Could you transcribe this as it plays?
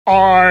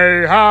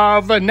I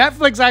have.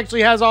 Netflix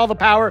actually has all the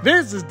power.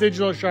 This is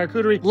Digital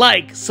Charcuterie.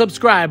 Like,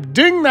 subscribe,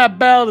 ding that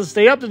bell to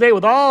stay up to date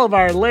with all of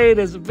our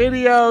latest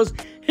videos.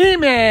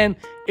 He-Man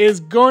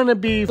is going to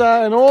be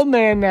an old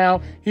man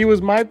now. He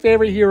was my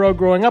favorite hero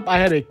growing up. I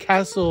had a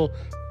Castle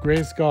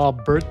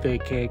Grayskull birthday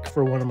cake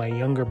for one of my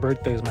younger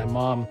birthdays. My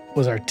mom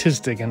was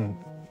artistic and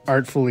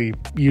artfully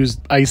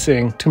used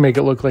icing to make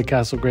it look like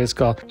Castle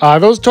Grayskull.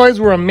 Those toys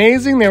were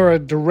amazing. They were a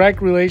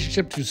direct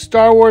relationship to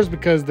Star Wars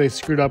because they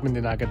screwed up and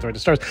did not get the right to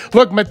stars.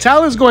 Look,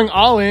 Mattel is going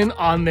all in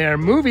on their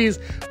movies.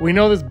 We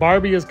know this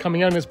Barbie is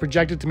coming out and is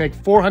projected to make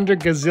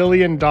 $400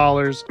 gazillion.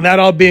 That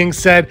all being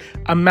said,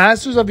 a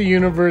Masters of the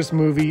Universe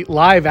movie,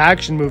 live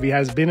action movie,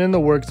 has been in the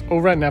works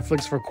over at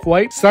Netflix for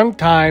quite some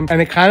time,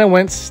 and it kind of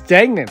went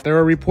stagnant. There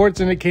are reports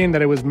indicating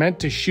that it was meant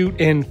to shoot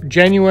in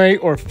January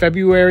or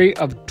February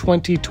of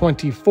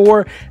 2024.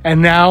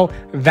 And now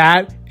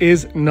that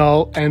is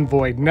null and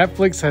void.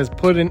 Netflix has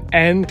put an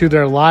end to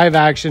their live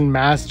action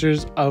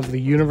Masters of the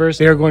Universe.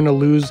 They are going to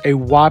lose a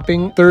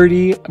whopping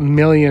 $30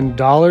 million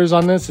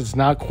on this. It's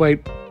not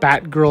quite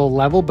Batgirl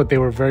level, but they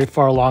were very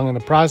far along in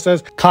the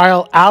process.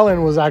 Kyle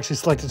Allen was actually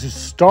selected to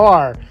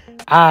star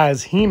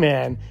as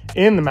He-Man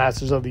in the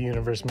Masters of the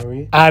Universe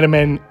movie. Adam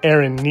and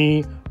Aaron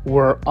Nee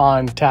were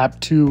on tap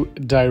to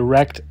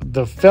direct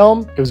the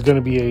film. It was going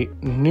to be a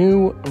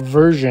new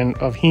version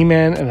of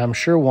He-Man, and I'm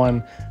sure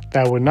one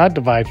that would not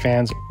divide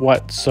fans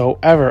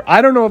whatsoever.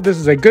 I don't know if this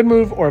is a good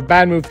move or a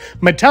bad move.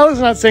 Mattel is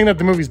not saying that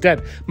the movie's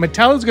dead.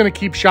 Mattel is going to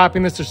keep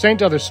shopping this. They're saying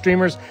to other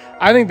streamers,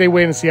 I think they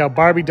wait and see how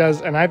Barbie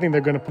does, and I think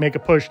they're going to make a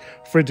push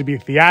for it to be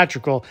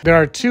theatrical. There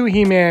are 2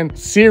 He-Man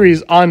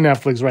series on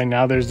Netflix right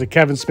now. There's the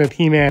Kevin Smith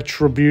He-Man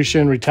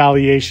Retribution,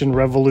 Retaliation,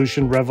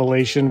 Revolution,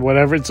 Revelation,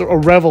 whatever. It's a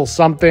Revel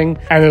something.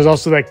 And there's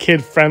also that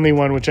kid-friendly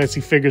one, which I see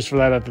figures for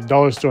that at the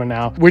dollar store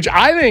now, which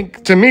I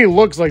think, to me,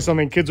 looks like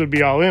something kids would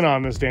be all in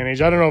on this day and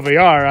age. I don't know if they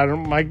are.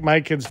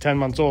 My kid's 10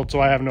 months old, so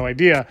I have no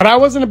idea. But I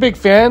wasn't a big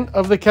fan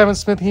of the Kevin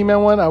Smith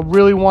He-Man one. I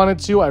really wanted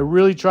to. I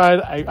really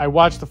tried. I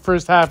watched the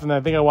first half, and I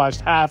think I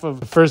watched half of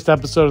the first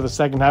episode of the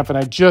second half, and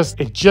it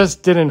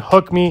just didn't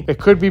hook me. It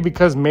could be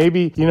because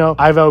maybe,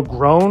 I've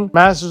outgrown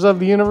Masters of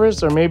the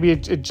Universe, or maybe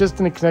it just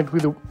didn't connect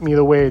with me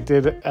the way it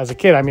did as a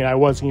kid. I mean, I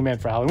was He-Man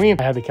for Halloween.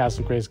 I had the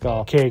Castle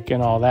Grayskull cake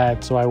and all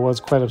that, so I was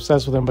quite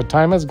obsessed with him, but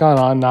time has gone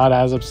on, not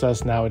as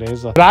obsessed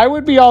nowadays. But I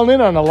would be all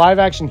in on a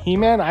live-action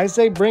He-Man. I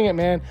say bring it,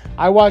 man.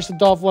 I watched the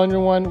Dolph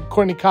Lundgren one,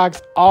 Courtney Cox,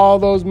 all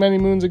those many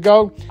moons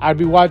ago. I'd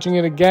be watching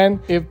it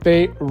again if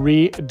they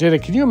redid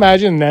it. Can you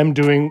imagine them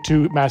doing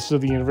to Masters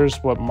of the Universe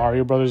what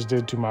Mario Brothers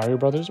did to Mario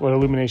Brothers? What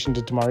Illumination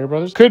did to Mario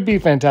Brothers? Could be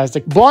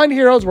fantastic. Blonde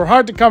heroes were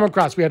hard to come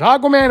across. We had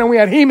Aquaman and we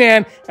had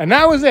He-Man, and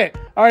that was it.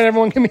 All right,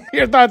 everyone, give me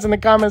your thoughts in the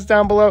comments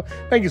down below.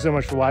 Thank you so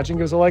much for watching.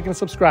 Give us a like and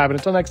subscribe. And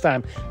until next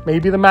time, may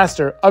you be the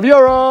master of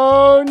your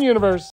own universe.